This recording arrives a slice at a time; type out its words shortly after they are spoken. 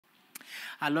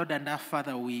Our Lord and our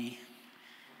Father, we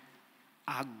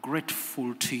are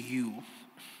grateful to you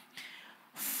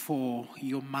for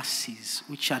your mercies,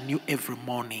 which are new every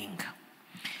morning.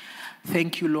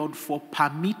 Thank you, Lord, for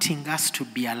permitting us to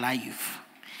be alive.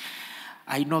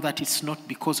 I know that it's not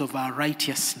because of our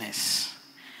righteousness,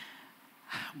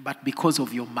 but because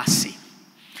of your mercy.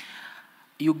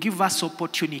 You give us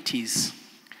opportunities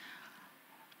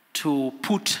to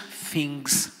put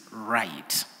things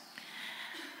right.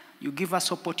 You give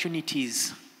us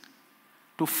opportunities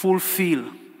to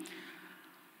fulfill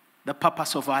the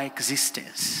purpose of our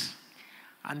existence.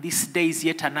 And this day is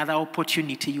yet another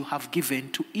opportunity you have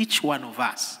given to each one of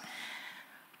us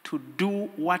to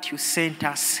do what you sent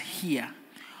us here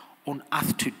on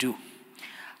earth to do.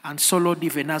 And so, Lord,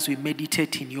 even as we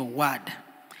meditate in your word,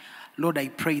 Lord, I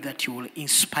pray that you will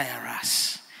inspire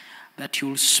us, that you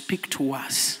will speak to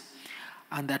us,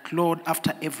 and that, Lord,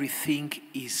 after everything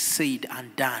is said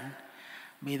and done,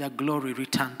 may the glory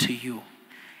return to you.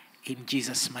 In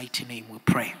Jesus' mighty name we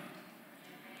pray.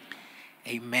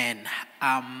 Amen.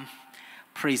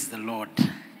 Praise the Lord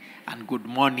and good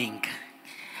morning.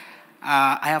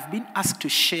 I have been asked to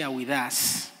share with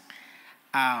us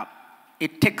a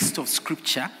text of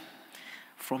scripture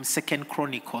from 2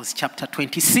 Chronicles chapter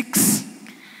 26,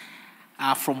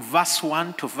 from verse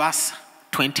 1 to verse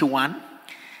 21.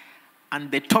 And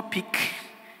the topic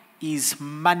is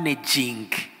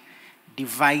managing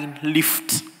divine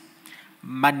lift.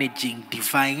 Managing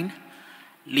divine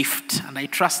lift. And I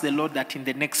trust the Lord that in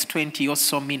the next 20 or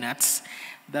so minutes,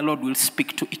 the Lord will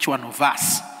speak to each one of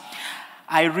us.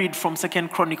 I read from 2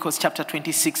 Chronicles chapter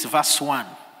 26, verse 1.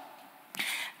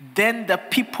 Then the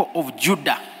people of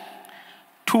Judah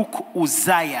took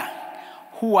Uzziah,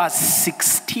 who was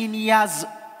 16 years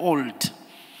old,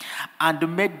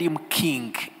 and made him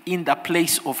king in the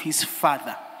place of his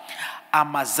father,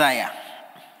 Amaziah.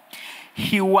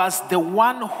 He was the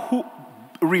one who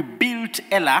rebuilt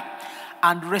Elah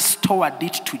and restored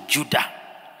it to Judah,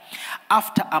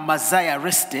 after Amaziah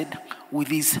rested with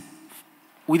his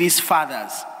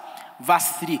fathers.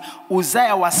 Verse 3,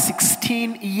 Uzziah was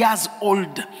 16 years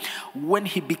old when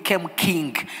he became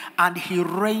king, and he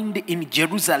reigned in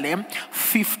Jerusalem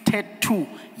 52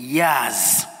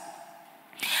 years.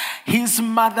 His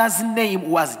mother's name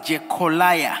was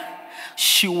Jecoliah.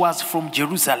 She was from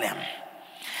Jerusalem.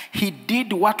 He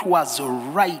did what was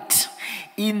right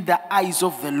in the eyes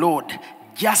of the Lord,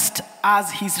 just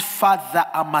as his father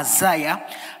Amaziah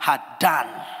had done.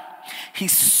 He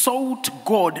sought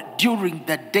God during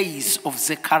the days of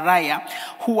Zechariah,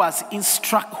 who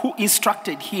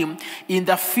instructed him in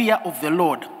the fear of the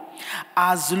Lord.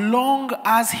 As long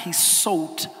as he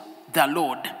sought the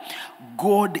Lord,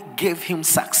 God gave him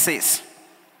success.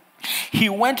 He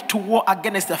went to war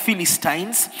against the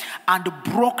Philistines and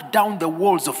broke down the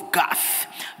walls of Gath,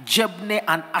 Jebne,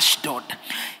 and Ashdod.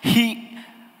 He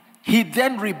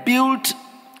then rebuilt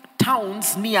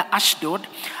towns near Ashdod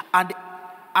and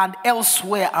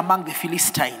elsewhere among the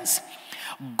Philistines.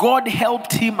 God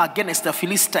helped him against the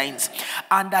Philistines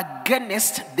and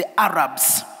against the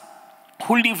Arabs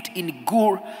who lived in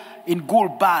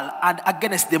Gulbal, and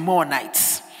against the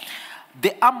Ammonites.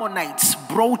 The Ammonites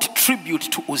brought tribute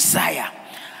to Uzziah,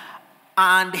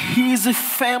 and his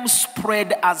fame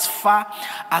spread as far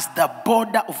as the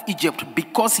border of Egypt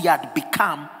because he had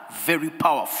become very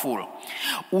powerful.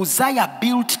 Uzziah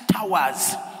built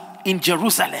towers in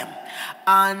Jerusalem,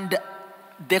 and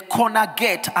the corner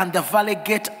gate and the valley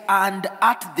gate, and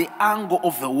at the angle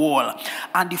of the wall,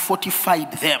 and he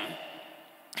fortified them.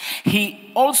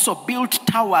 He also built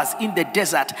towers in the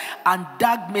desert and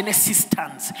dug many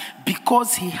cisterns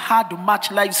because he had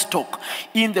much livestock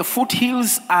in the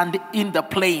foothills and in the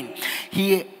plain.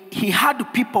 He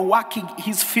had people working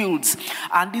his fields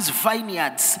and his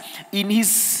vineyards in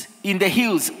the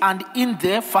hills and in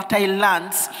the fertile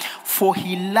lands, for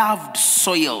he loved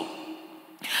soil.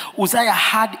 Uzziah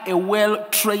had a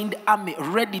well-trained army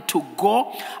ready to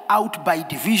go out by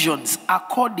divisions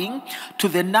according to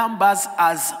the numbers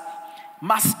as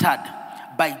mastered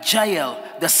by Jael,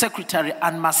 the secretary,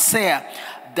 and Maaseiah,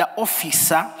 the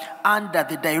officer, under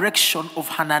the direction of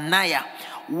Hananiah,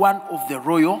 one of the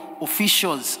royal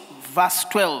officials. Verse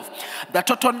 12, the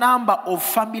total number of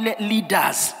family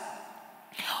leaders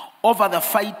over the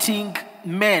fighting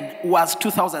men was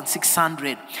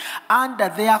 2,600. Under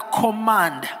their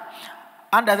command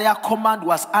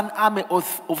was an army of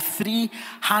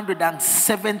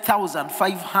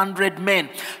 307,500 men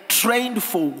trained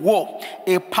for war,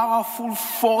 a powerful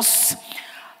force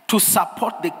to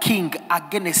support the king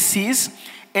against his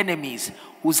enemies.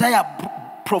 Uzziah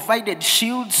provided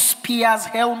shields, spears,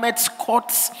 helmets,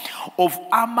 coats of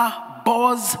armor,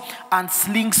 bows and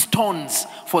sling stones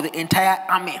for the entire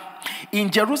army. In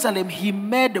Jerusalem, he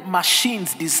made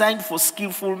machines designed for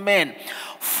skillful men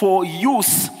for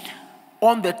use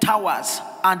on the towers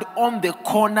and on the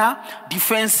corner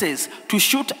defenses, to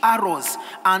shoot arrows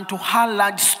and to hurl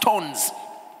large stones.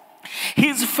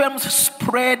 His fame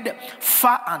spread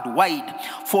far and wide,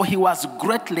 for he was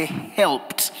greatly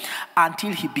helped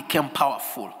until he became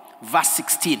powerful. Verse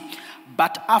 16.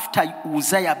 But after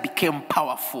Uzziah became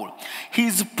powerful,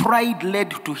 his pride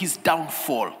led to his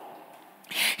downfall.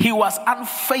 He was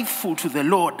unfaithful to the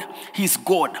Lord, his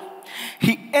God.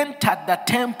 He entered the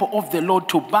temple of the Lord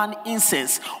to burn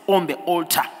incense on the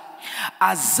altar.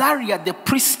 Azariah the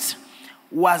priest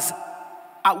was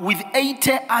with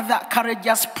 80 other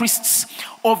courageous priests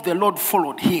of the Lord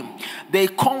followed him. They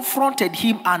confronted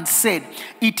him and said,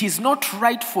 "It is not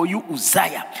right for you,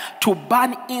 Uzziah, to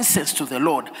burn incense to the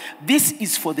Lord. This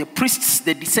is for the priests,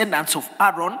 the descendants of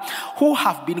Aaron, who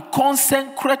have been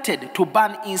consecrated to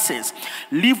burn incense.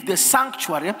 Leave the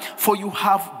sanctuary, for you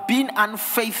have been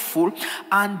unfaithful,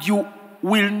 and you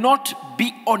will not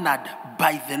be honored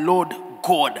by the Lord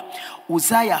God."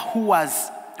 Uzziah,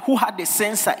 who had a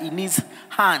censer in his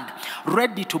hand,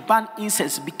 ready to burn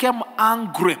incense, became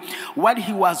angry while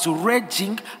he was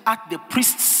raging at the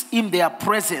priests in their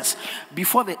presence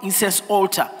before the incense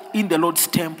altar in the Lord's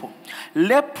temple.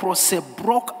 Leprosy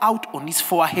broke out on his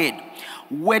forehead.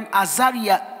 When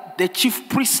Azariah, the chief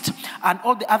priest, and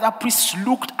all the other priests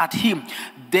looked at him,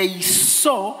 they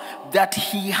saw that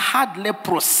he had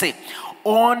leprosy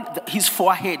on his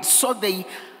forehead. So they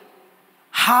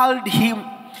hurled him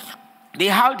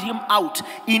out.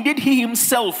 Indeed, he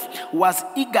himself was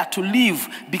eager to live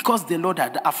because the Lord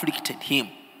had afflicted him.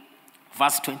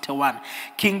 Verse 21.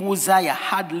 King Uzziah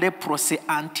had leprosy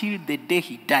until the day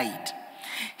he died.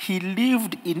 He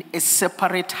lived in a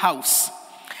separate house,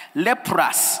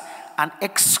 leprous and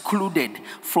excluded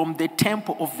from the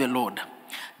temple of the Lord.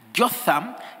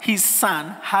 Jotham, his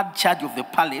son, had charge of the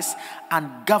palace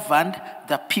and governed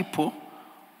the people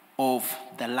of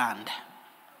the land.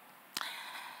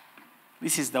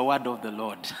 This is the word of the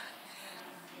Lord.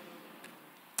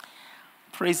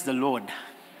 Praise the Lord.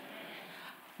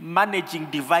 Managing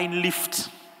divine lift.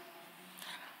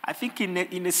 I think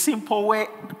in a simple way,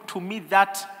 to me,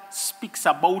 that speaks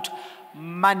about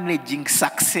managing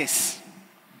success.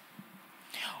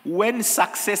 When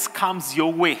success comes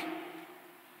your way,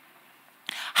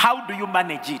 how do you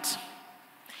manage it?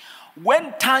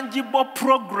 When tangible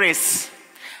progress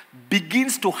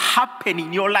begins to happen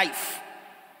in your life,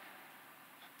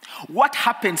 what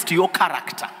happens to your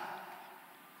character?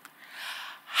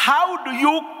 How do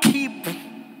you keep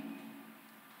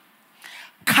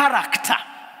character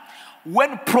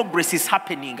when progress is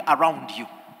happening around you?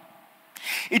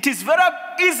 It is very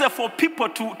easy for people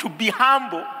to be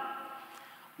humble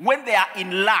when they are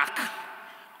in lack,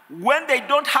 when they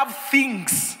don't have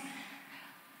things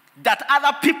that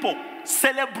other people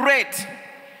celebrate,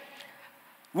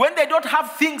 when they don't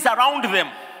have things around them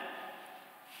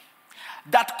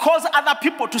that cause other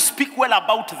people to speak well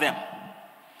about them.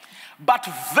 But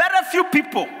very few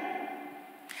people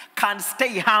can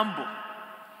stay humble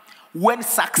when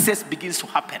success begins to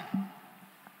happen.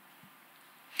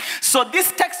 So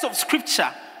this text of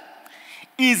scripture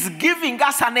is giving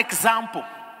us an example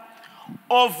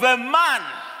of a man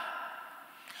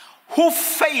who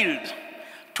failed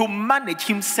to manage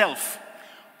himself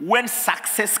when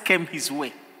success came his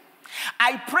way.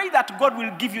 I pray that God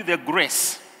will give you the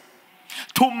grace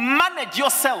to manage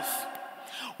yourself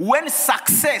when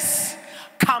success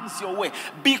comes your way.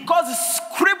 Because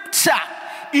scripture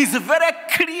is very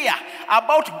clear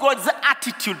about God's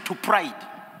attitude to pride.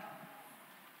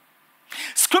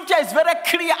 Scripture is very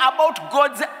clear about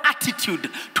God's attitude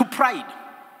to pride.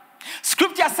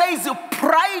 Scripture says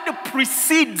pride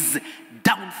precedes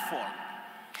downfall.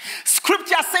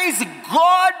 Scripture says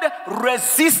God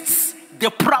resists the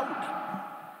proud.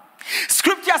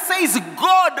 Scripture says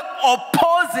God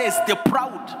opposes the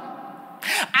proud.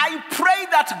 I pray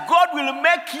that God will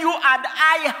make you and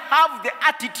I have the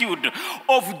attitude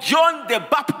of John the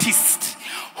Baptist,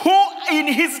 who in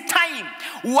his time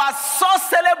was so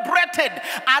celebrated.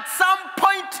 At some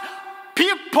point,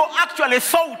 people actually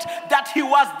thought that he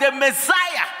was the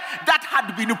Messiah that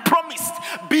had been promised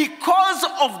because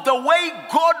of the way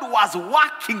God was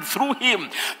working through him.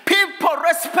 People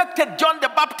respected John the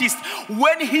Baptist.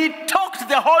 When he talked,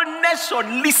 the whole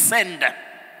nation listened.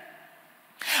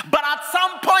 But at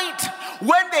some point,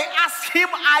 when they asked him,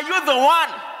 "Are you the one?"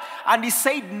 and he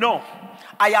said, "No,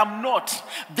 I am not.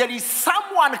 There is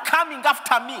someone coming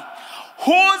after me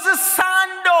whose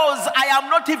sandals I am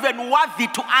not even worthy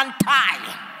to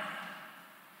untie."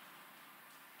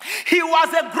 He was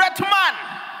a great man,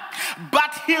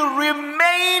 but he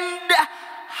remained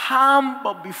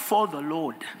humble before the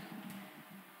Lord.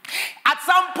 At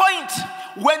some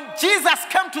point, when Jesus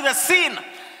came to the scene,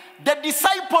 the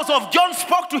disciples of John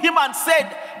spoke to him and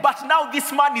said, but now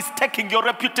this man is taking your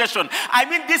reputation. I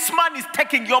mean, this man is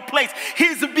taking your place.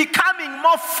 He's becoming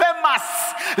more famous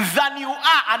than you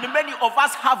are. And many of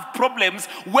us have problems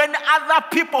when other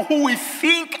people who we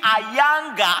think are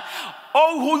younger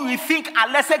or who we think are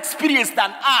less experienced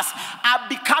than us are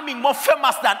becoming more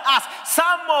famous than us.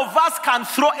 Some of us can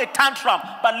throw a tantrum.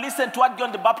 But listen to what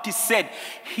John the Baptist said.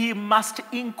 He must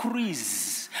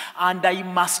increase and I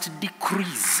must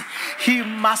decrease. He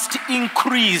must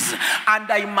increase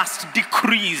and I must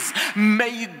decrease.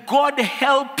 May God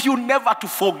help you never to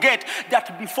forget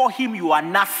that before him you are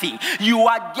nothing. You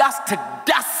are just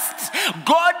dust.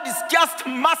 God is just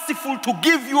merciful to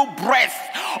give you breath.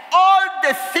 All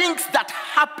the things that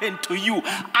happen to you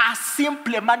are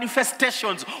simply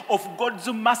manifestations of God's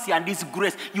mercy and his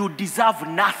grace. You deserve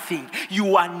nothing.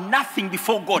 You are nothing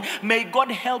before God. May God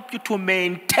help you to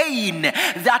maintain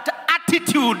that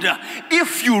attitude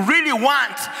if you really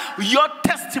want your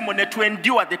testimony to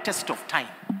endure the test of time.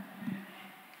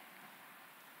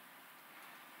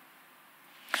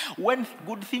 When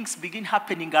good things begin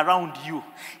happening around you,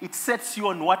 it sets you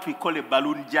on what we call a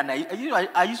balloon journey.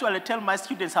 I usually tell my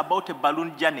students about a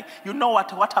balloon journey. You know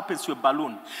what happens to a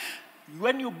balloon?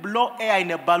 When you blow air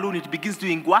in a balloon, it begins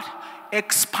doing what?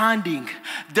 Expanding.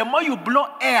 The more you blow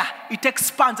air, it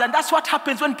expands. And that's what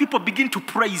happens when people begin to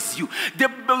praise you.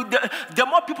 The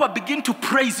more people begin to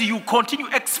praise you, you continue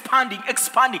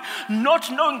expanding, not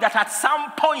knowing that at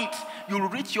some point, you'll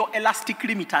reach your elastic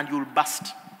limit and you'll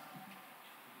burst.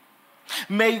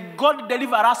 May God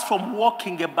deliver us from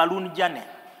walking a balloon journey.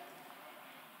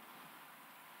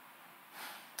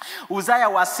 Uzziah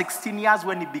was 16 years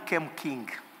when he became king.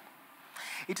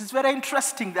 It is very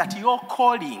interesting that your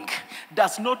calling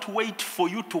does not wait for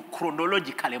you to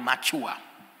chronologically mature.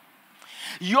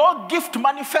 Your gift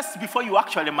manifests before you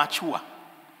actually mature.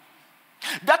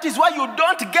 That is why you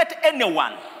don't get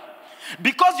anyone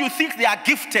because you think they are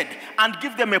gifted and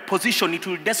give them a position, it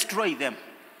will destroy them.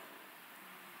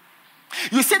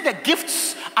 You see, the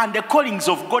gifts and the callings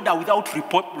of God are without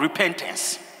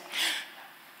repentance.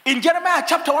 In Jeremiah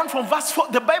chapter 1 from verse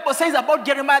 4, the Bible says about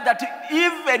Jeremiah that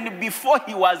even before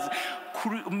he was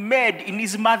made in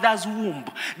his mother's womb,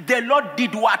 the Lord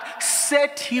did what?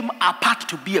 Set him apart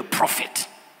to be a prophet.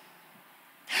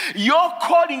 Your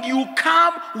calling, you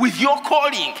come with your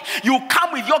calling. You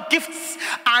come with your gifts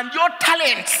and your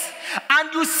talents.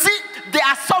 And you see, they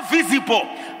are so visible.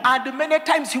 And many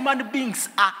times human beings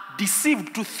are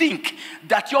deceived to think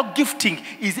that your gifting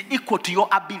is equal to your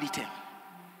ability.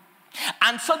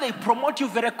 And so they promote you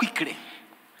very quickly.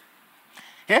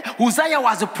 Uzziah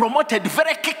was promoted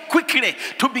very quickly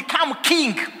to become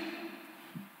king.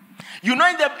 You know,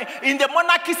 in the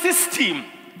monarchy system,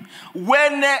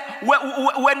 when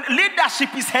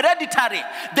leadership is hereditary,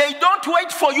 they don't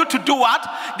wait for you to do what?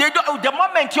 The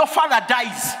moment your father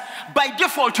dies, by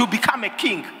default you become a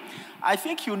king. I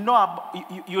think you know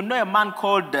a man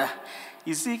called,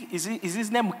 is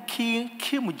his name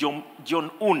Kim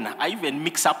Jong-un? I even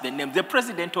mix up the name. The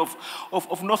president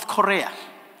of North Korea.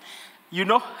 You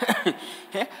know?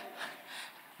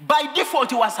 By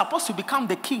default, he was supposed to become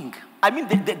the king. I mean,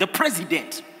 the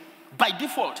president. By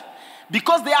default.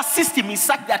 Because their system is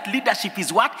such that leadership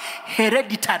is what?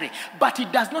 Hereditary. But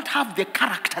it does not have the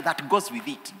character that goes with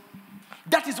it.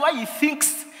 That is why he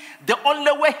thinks the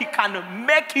only way he can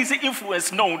make his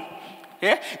influence known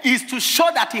is to show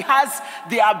that he has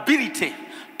the ability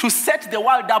to set the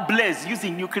world ablaze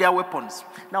using nuclear weapons.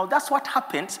 Now, that's what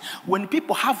happens when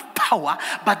people have power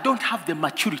but don't have the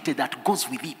maturity that goes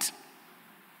with it.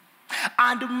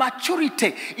 And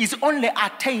maturity is only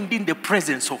attained in the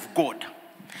presence of God.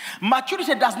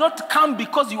 Maturity does not come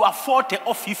because you are 40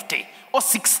 or 50 or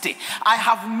 60. I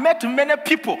have met many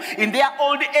people in their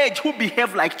old age who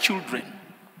behave like children.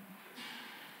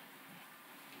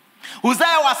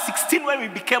 Uzziah was 16 when we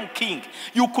became king.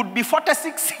 You could be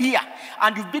 46 here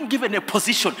and you've been given a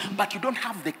position, but you don't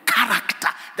have the character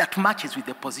that matches with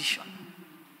the position.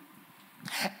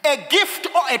 A gift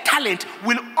or a talent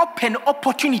will open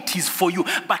opportunities for you,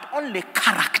 but only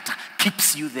character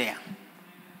keeps you there.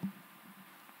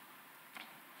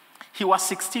 He was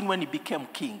 16 when he became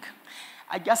king.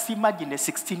 I just imagine a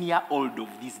 16-year-old of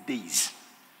these days.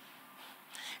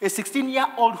 A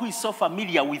 16-year-old who is so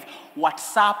familiar with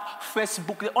WhatsApp,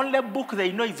 Facebook. The only book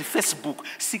they know is Facebook.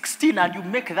 16, and you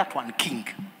make that one king.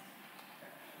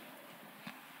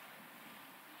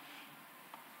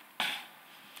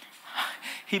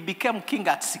 He became king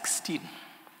at 16.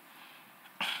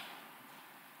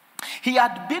 He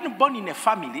had been born in a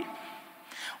family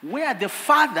where the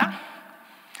father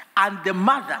and the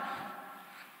mother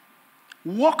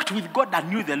walked with God and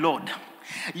knew the Lord.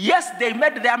 Yes, they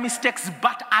made their mistakes,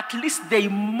 but at least they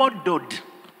modeled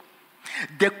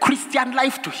the Christian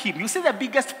life to him. You see, the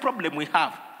biggest problem we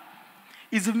have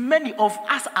is many of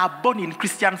us are born in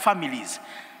Christian families,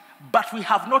 but we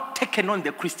have not taken on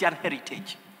the Christian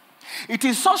heritage. It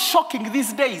is so shocking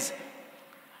these days,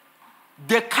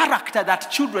 the character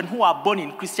that children who are born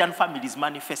in Christian families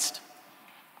manifest.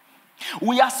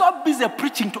 We are so busy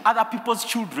preaching to other people's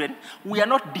children, we are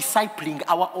not discipling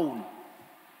our own.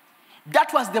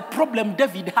 That was the problem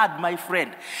David had, my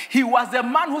friend. He was a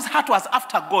man whose heart was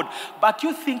after God. But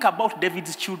you think about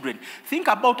David's children. Think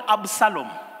about Absalom.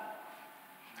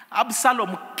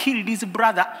 Absalom killed his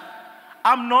brother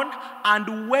Amnon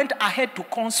and went ahead to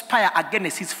conspire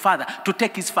against his father to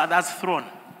take his father's throne.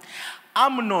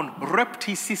 Amnon raped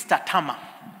his sister Tamar.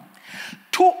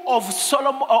 Two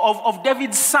of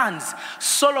David's sons,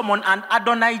 Solomon and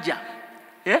Adonijah,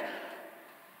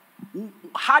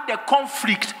 had a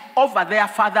conflict over their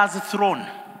father's throne.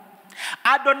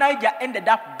 Adonijah ended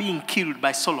up being killed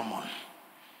by Solomon.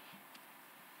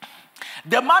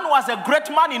 The man was a great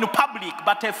man in public,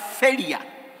 but a failure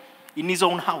in his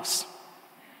own house.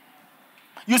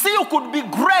 You see, you could be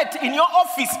great in your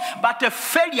office, but a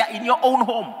failure in your own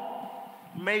home.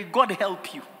 May God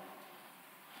help you.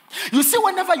 You see,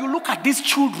 whenever you look at these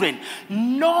children,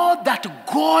 know that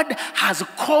God has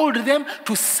called them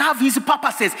to serve his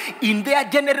purposes in their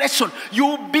generation.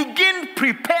 You begin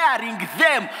preparing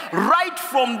them right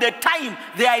from the time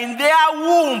they are in their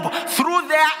womb through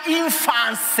their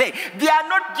infancy. They are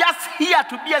not just here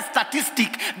to be a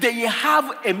statistic. They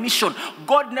have a mission.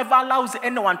 God never allows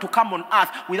anyone to come on earth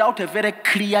without a very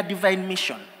clear divine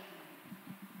mission.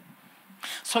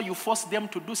 So you force them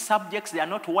to do subjects they are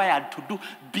not wired to do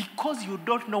because you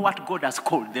don't know what God has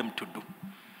called them to do.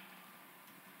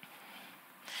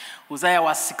 Uzziah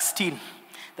was 16.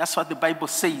 That's what the Bible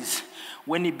says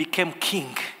when he became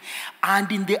king. And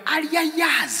in the earlier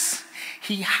years,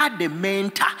 he had a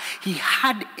mentor. He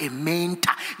had a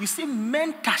mentor. You see,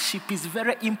 mentorship is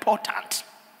very important.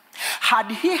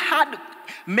 Had he had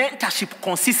mentorship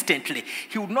consistently,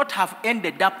 he would not have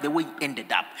ended up the way he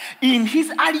ended up. In his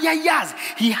earlier years,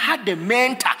 he had a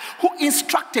mentor who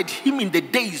instructed him in the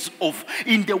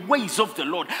ways of the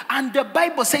Lord. And the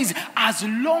Bible says, as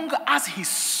long as he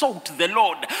sought the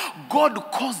Lord,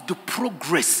 God caused the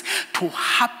progress to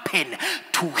happen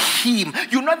to him.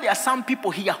 You know, there are some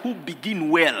people here who begin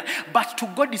well, but to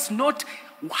God it's not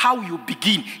how you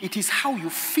begin, it is how you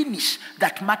finish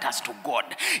that matters to God.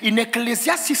 In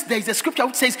Ecclesiastes, there is a scripture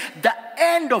which says, the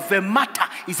end of a matter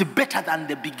is better than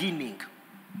the beginning.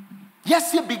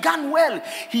 Yes, he began well.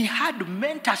 He had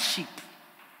mentorship.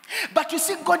 But you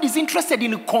see, God is interested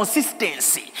in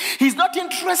consistency. He's not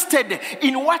interested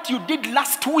in what you did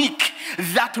last week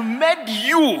that made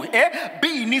you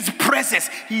be in his presence.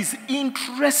 He's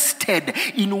interested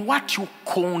in what you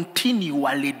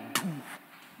continually do.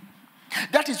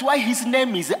 That is why his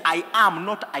name is I am,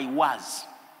 not I was.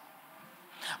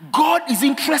 God is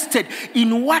interested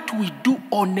in what we do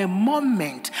on a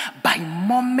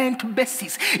moment-by-moment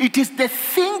basis. It is the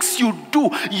things you do,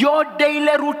 your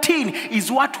daily routine, is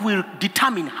what will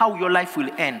determine how your life will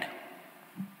end.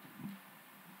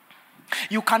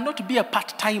 You cannot be a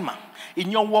part-timer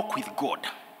in your walk with God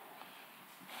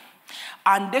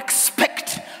and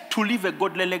expect to leave a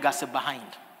godly legacy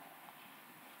behind.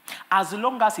 As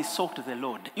long as he sought the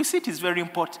Lord. You see, it is very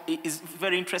important. It is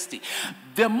very interesting.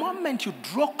 The moment you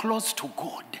draw close to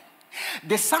God,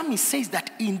 the psalmist says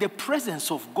that in the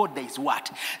presence of God there is what?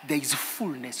 There is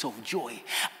fullness of joy.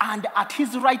 And at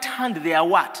his right hand there are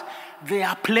what? There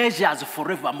are pleasures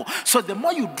forevermore. So the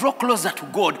more you draw closer to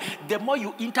God, the more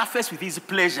you interface with his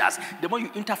pleasures, the more you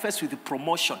interface with the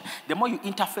promotion, the more you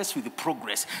interface with the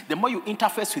progress, the more you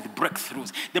interface with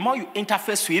breakthroughs, the more you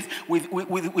interface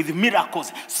with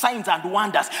miracles, signs and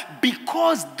wonders,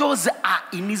 because those are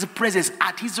in his presence.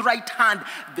 At his right hand,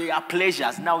 there are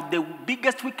pleasures. Now, the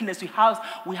biggest weakness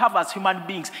we have as human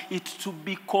beings is to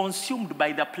be consumed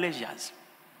by the pleasures.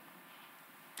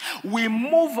 We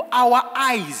move our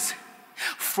eyes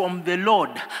from the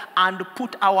Lord and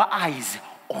put our eyes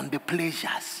on the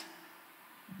pleasures.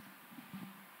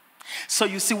 So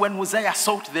you see, when Uzziah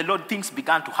sought the Lord, things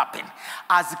began to happen.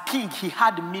 As king, he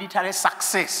had military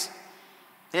success.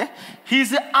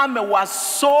 His army was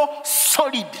so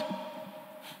solid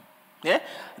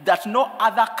that no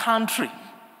other country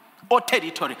or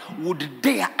territory would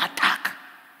dare attack.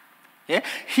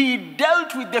 He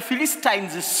dealt with the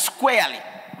Philistines squarely.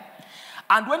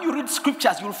 And when you read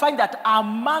scriptures, you'll find that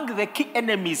among the key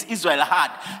enemies Israel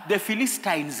had, the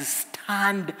Philistines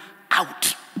stand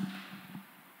out.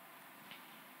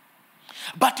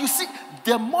 But you see,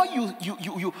 the more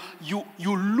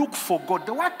you look for God,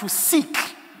 the word to seek,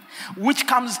 which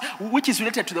is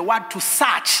related to the word to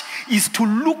search, is to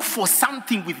look for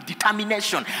something with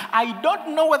determination. I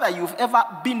don't know whether you've ever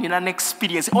been in an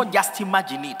experience or just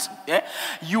imagine it. Yeah?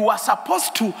 You are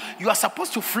supposed to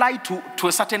fly to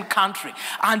a certain country,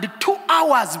 and 2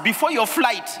 hours before your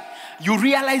flight, you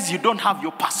realize you don't have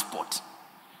your passport.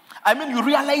 You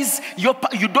realize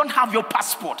you don't have your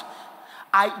passport.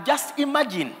 I just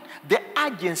imagine the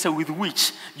urgency with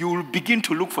which you will begin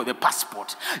to look for the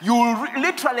passport. You will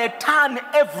literally turn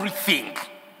everything.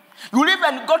 You will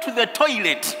even go to the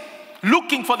toilet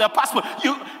looking for the passport.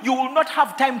 You will not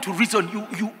have time to reason.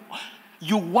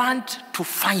 You want to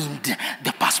find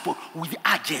the passport with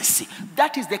urgency.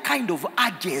 That is the kind of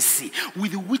urgency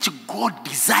with which God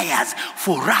desires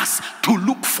for us to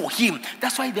look for him.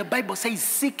 That's why the Bible says,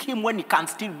 seek him when he can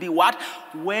still be what?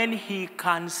 When he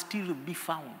can still be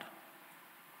found.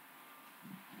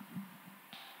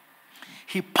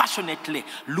 He passionately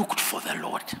looked for the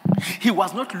Lord. He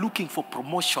was not looking for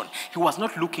promotion. He was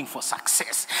not looking for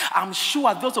success. I'm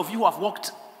sure those of you who have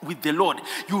walked with the Lord,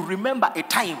 you remember a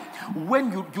time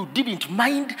when you didn't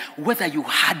mind whether you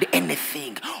had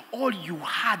anything. All you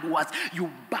had was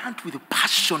you burnt with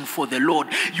passion for the Lord.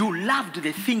 You loved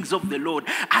the things of the Lord.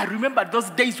 I remember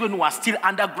those days when we were still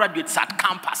undergraduates at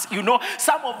campus.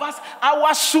 Some of us,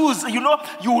 our shoes,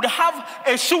 you would have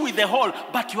a shoe with a hole,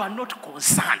 but you are not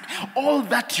concerned. All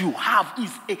that you have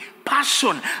is a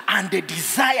passion and a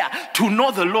desire to know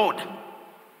the Lord.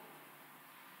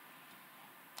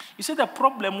 You see, the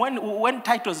problem when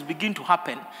titles begin to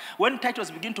happen, when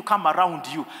titles begin to come around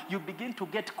you, you begin to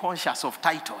get conscious of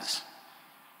titles.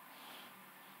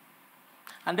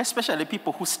 And especially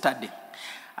people who study.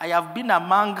 I have been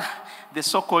among the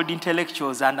so-called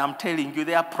intellectuals, and I'm telling you,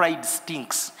 their pride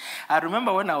stinks. I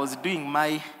remember when I was doing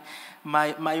my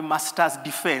master's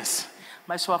defense,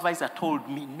 my supervisor told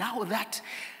me, now that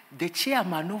the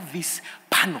chairman of this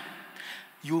panel,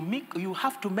 you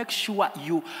have to make sure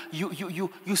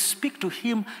you speak to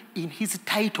him in his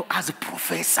title as a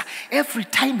professor. Every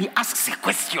time he asks a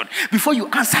question, before you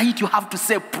answer it, you have to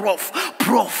say prof.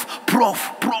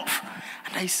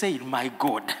 And I said, my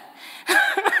God.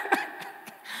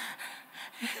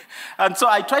 And so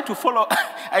I tried to follow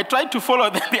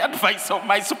the advice of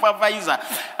my supervisor.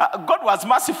 God was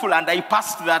merciful, and I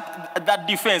passed that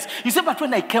defense. You see, but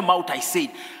when I came out, I said,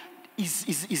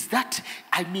 is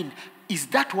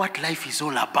that what life is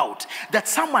all about? That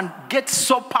someone gets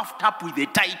so puffed up with a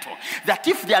title that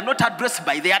if they are not addressed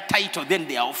by their title, then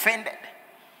they are offended.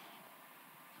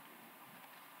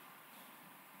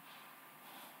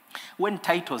 When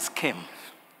titles came,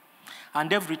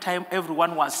 and every time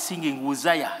everyone was singing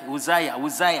Uzziah, Uzziah,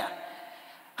 Uzziah,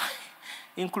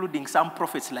 including some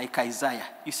prophets like Isaiah.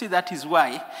 You see, that is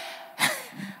why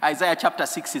Isaiah chapter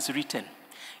 6 is written.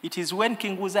 It is when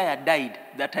King Uzziah died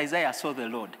that Isaiah saw the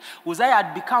Lord. Uzziah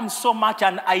had become so much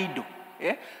an idol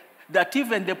that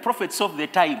even the prophets of the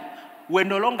time were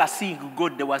no longer seeing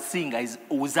God, they were seeing as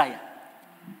Uzziah.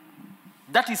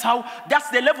 That's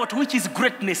the level to which his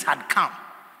greatness had come.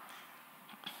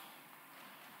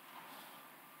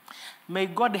 May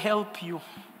God help you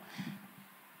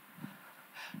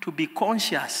to be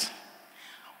conscious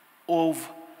of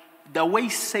the way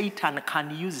Satan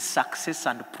can use success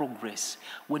and progress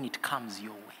when it comes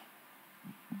your way.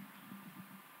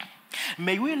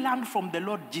 May we learn from the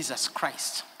Lord Jesus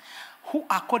Christ, who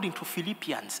according to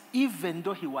Philippians, even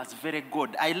though he was very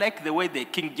good, I like the way the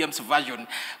King James Version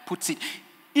puts it,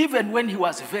 even when he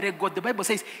was very good, the Bible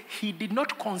says he did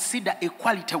not consider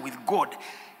equality with God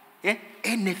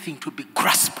anything to be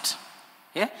grasped.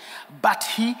 But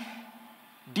he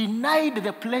denied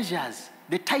the pleasures,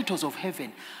 the titles of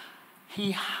heaven.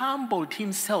 He humbled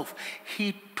himself.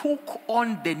 He took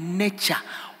on the nature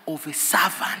of a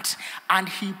servant, and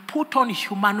he put on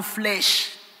human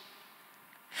flesh.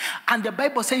 And the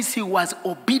Bible says he was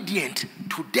obedient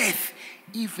to death,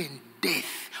 even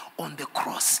death on the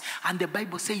cross. And the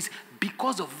Bible says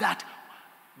because of that,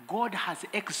 God has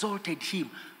exalted him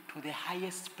to the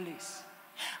highest place.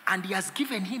 And he has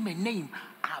given him a name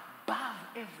above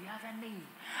every other name.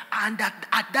 And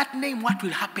at that name, what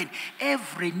will happen?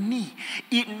 Every knee,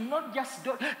 not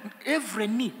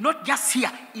just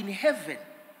here, in heaven,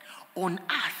 on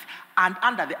earth, and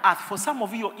under the earth. For some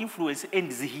of you, your influence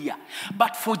ends here.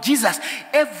 But for Jesus,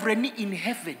 every knee in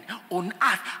heaven, on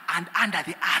earth, and under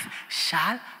the earth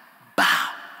shall bow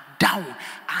down,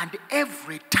 and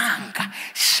every tongue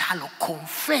shall shall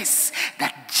confess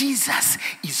that Jesus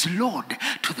is Lord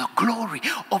to the glory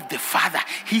of the Father.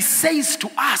 He says to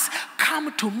us,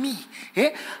 come to me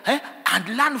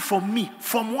and learn from me.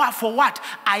 From what? For what?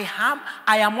 I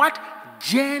am what?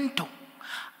 Gentle,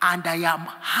 and I am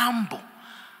humble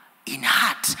in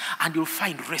heart, and you'll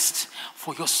find rest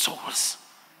for your souls.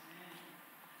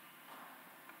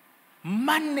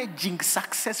 Managing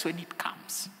success when it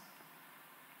comes.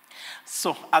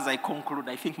 So, as I conclude,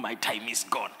 I think my time is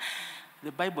gone.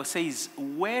 The Bible says,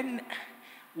 when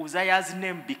Uzziah's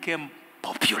name became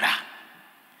popular,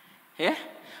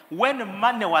 when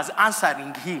money was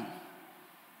answering him,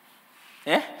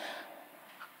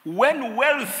 when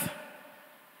wealth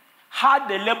had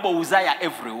the label Uzziah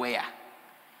everywhere,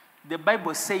 the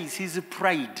Bible says his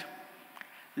pride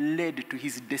led to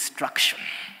his destruction.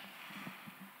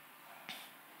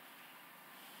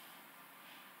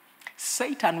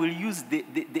 Satan will use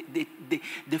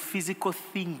the physical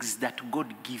things that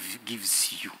God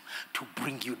gives you to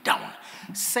bring you down.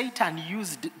 Satan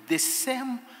used the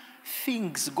same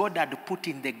things God had put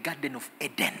in the Garden of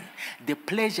Eden, the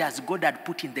pleasures God had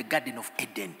put in the Garden of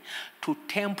Eden, to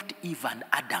tempt Eve and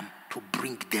Adam to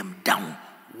bring them down.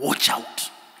 Watch out.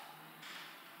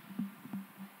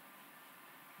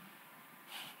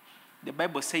 The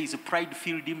Bible says pride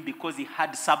filled him because he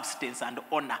had substance and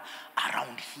honor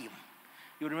around him.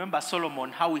 You remember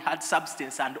Solomon, how he had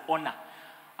substance and honor,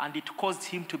 and it caused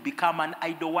him to become an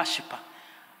idol worshiper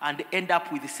and end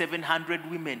up with 700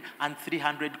 women and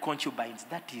 300 concubines.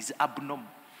 That is abnormal.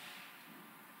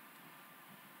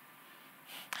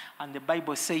 And the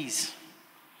Bible says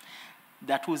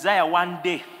that Uzziah one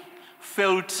day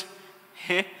felt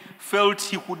he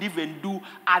could even do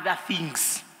other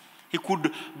things. He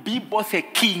could be both a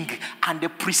king and a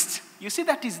priest. You see,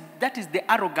 that is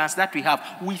the arrogance that we have.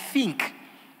 We think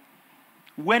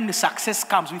when success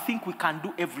comes, we think we can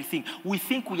do everything. We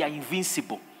think we are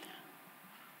invincible.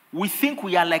 We think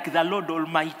we are like the Lord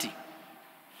Almighty.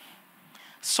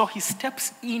 So he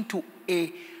steps into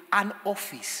an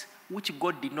office which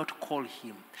God did not call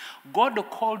him. God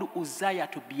called Uzziah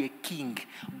to be a king.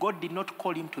 God did not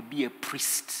call him to be a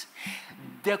priest.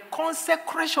 The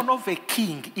consecration of a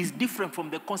king is different from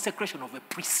the consecration of a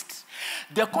priest.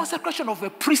 The consecration of a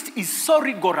priest is so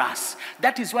rigorous.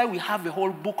 That is why we have a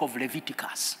whole book of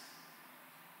Leviticus.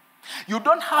 You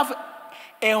don't have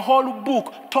a whole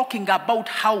book talking about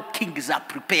how kings are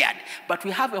prepared, but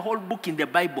we have a whole book in the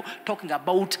Bible talking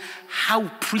about how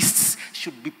priests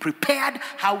should be prepared,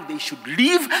 how they should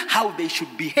live, how they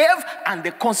should behave, and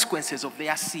the consequences of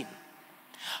their sin.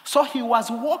 So he was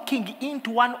walking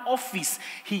into an office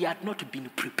he had not been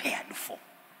prepared for.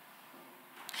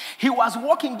 He was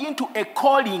walking into a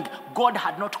calling God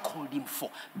had not called him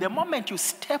for. The moment you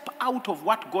step out of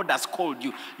what God has called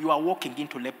you, you are walking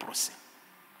into leprosy.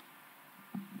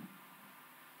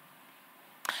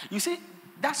 You see,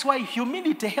 that's why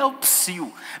humility helps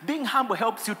you. Being humble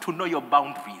helps you to know your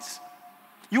boundaries.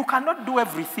 You cannot do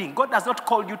everything. God has not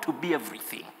called you to be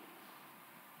everything.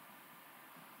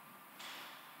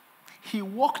 He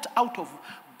walked out of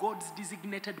God's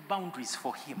designated boundaries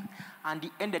for him, and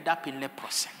he ended up in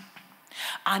leprosy.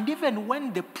 And even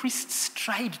when the priests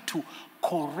tried to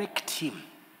correct him,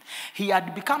 he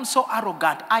had become so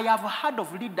arrogant. I have heard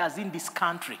of leaders in this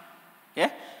country,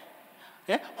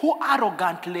 who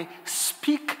arrogantly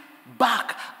speak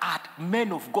back at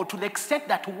men of God to the extent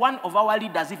that one of our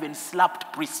leaders even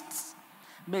slapped priests.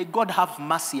 May God have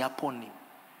mercy upon him.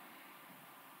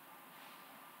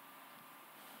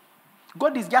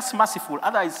 God is just merciful.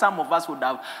 Otherwise, some of us would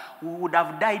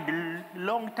have died a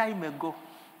long time ago.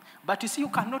 But you see, you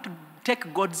cannot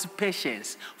take God's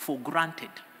patience for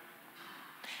granted.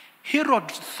 Herod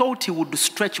thought he would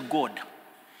stretch God.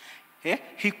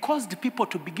 He caused people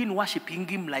to begin worshiping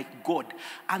him like God.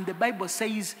 And the Bible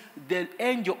says the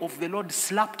angel of the Lord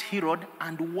slapped Herod,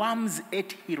 and worms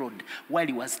ate Herod while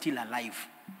he was still alive.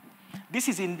 This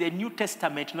is in the New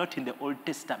Testament, not in the Old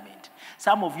Testament.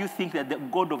 Some of you think that the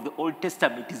God of the Old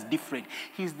Testament is different.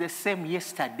 He's the same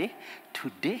yesterday,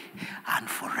 today, and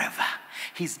forever.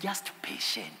 He's just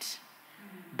patient.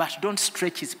 But don't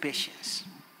stretch his patience.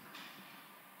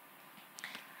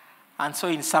 And so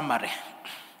in summary,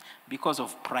 because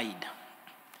of pride,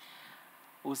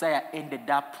 Uzziah ended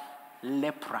up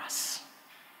leprous.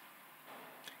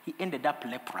 He ended up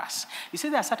leprous. You see,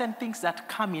 there are certain things that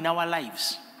come in our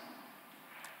lives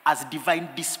as divine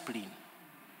discipline.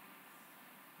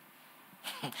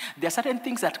 There are certain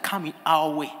things that come in our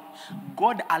way.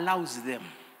 God allows them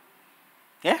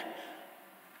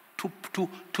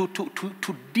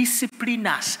to discipline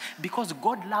us, because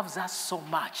God loves us so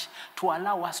much to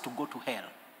allow us to go to hell.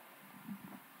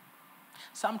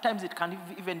 Sometimes it can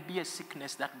even be a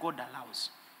sickness that God allows.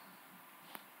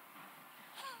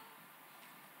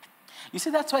 You see,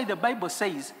 that's why the Bible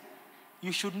says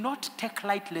you should not take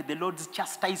lightly the Lord's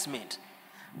chastisement,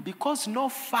 because no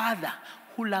father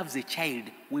who loves a child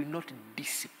will not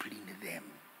discipline them.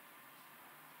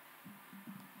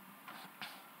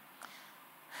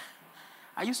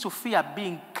 I used to fear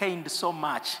being caned so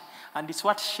much, and it's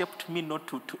what shaped me not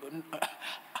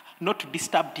to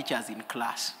disturb teachers in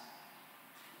class.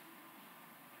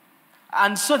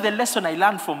 And so the lesson I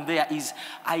learned from there is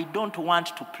I don't want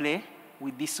to play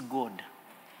with this God.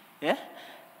 Yeah?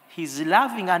 He's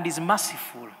loving and he's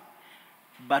merciful.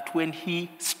 But when he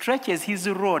stretches his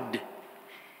rod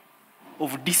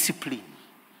of discipline,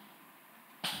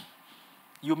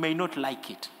 you may not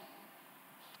like it.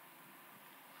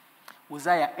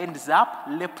 Uzziah ends up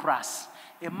leprous.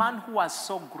 A man who was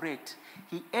so great,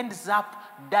 he ends up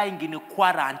dying in a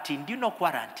quarantine. Do you know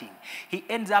quarantine? He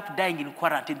ends up dying in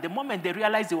quarantine. The moment they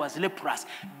realized he was leprous,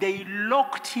 they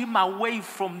locked him away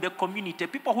from the community.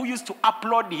 People who used to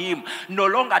applaud him no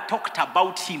longer talked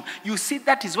about him. You see,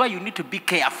 that is why you need to be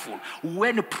careful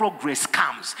when progress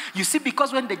comes. You see,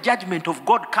 because when the judgment of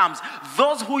God comes,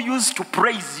 those who used to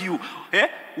praise you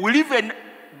will even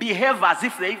behave as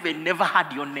if they even never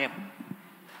heard your name.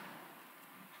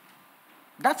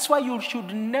 That's why you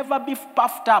should never be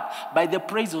puffed up by the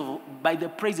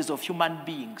praises of human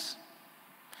beings.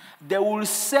 They will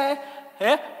say,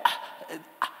 hail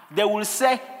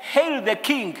the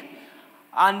king.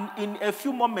 And in a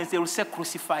few moments, they will say,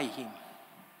 crucify him.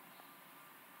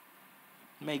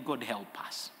 May God help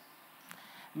us.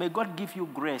 May God give you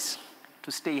grace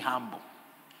to stay humble.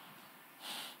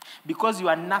 Because you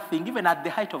are nothing, even at the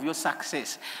height of your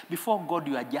success. Before God,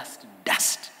 you are just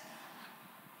dust.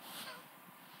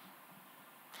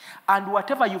 And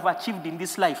whatever you've achieved in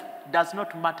this life does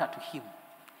not matter to him.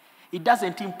 It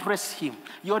doesn't impress him.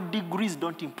 Your degrees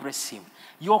don't impress him.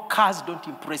 Your cars don't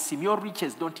impress him. Your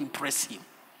riches don't impress him.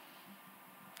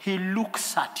 He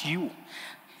looks at you.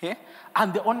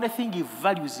 And the only thing he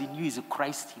values in you is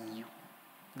Christ in you,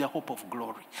 the hope of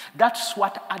glory. That's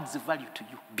what adds value to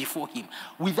you before him.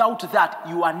 Without that,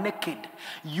 you are naked.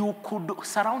 You could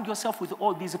surround yourself with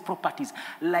all these properties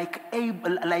like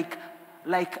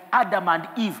Adam and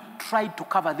Eve tried to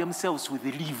cover themselves with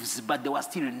leaves, but they were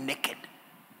still naked.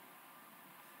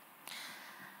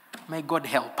 May God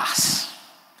help us,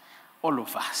 all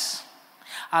of us.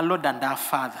 Our Lord and our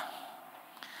Father.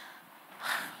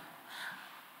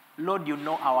 Lord, you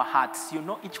know our hearts. You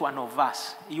know each one of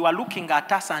us. You are looking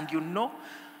at us and you know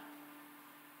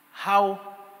how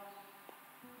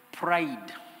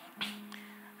pride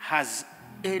has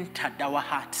entered our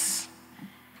hearts.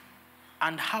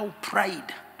 And how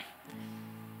pride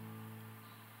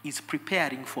is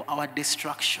preparing for our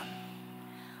destruction.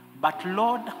 But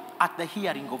Lord, at the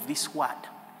hearing of this word,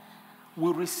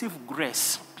 we receive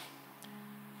grace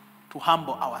to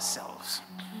humble ourselves.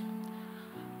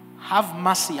 Have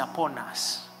mercy upon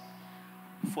us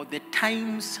for the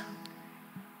times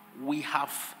we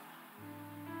have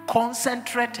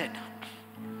concentrated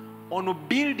on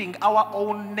building our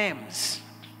own names,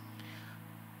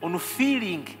 on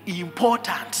feeling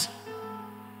important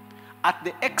at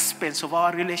the expense of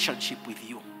our relationship with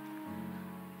you.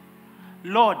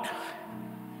 Lord,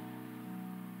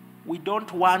 we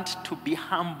don't want to be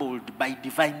humbled by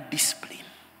divine discipline.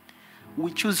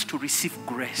 We choose to receive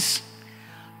grace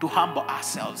to humble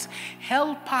ourselves.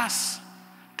 Help us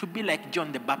to be like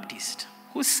John the Baptist,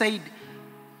 who said,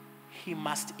 he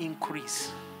must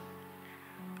increase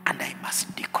and I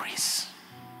must decrease.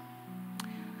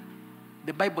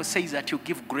 The Bible says that you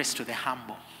give grace to the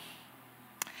humble.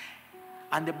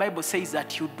 And the Bible says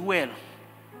that you dwell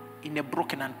in a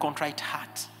broken and contrite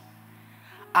heart.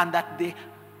 And that the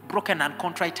broken and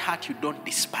contrite heart you don't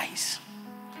despise.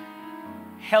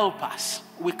 Help us.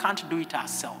 We can't do it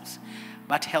ourselves.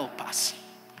 But help us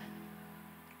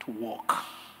to walk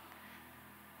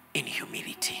in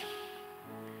humility.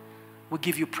 We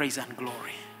give you praise and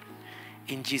glory.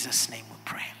 In Jesus' name we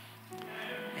pray.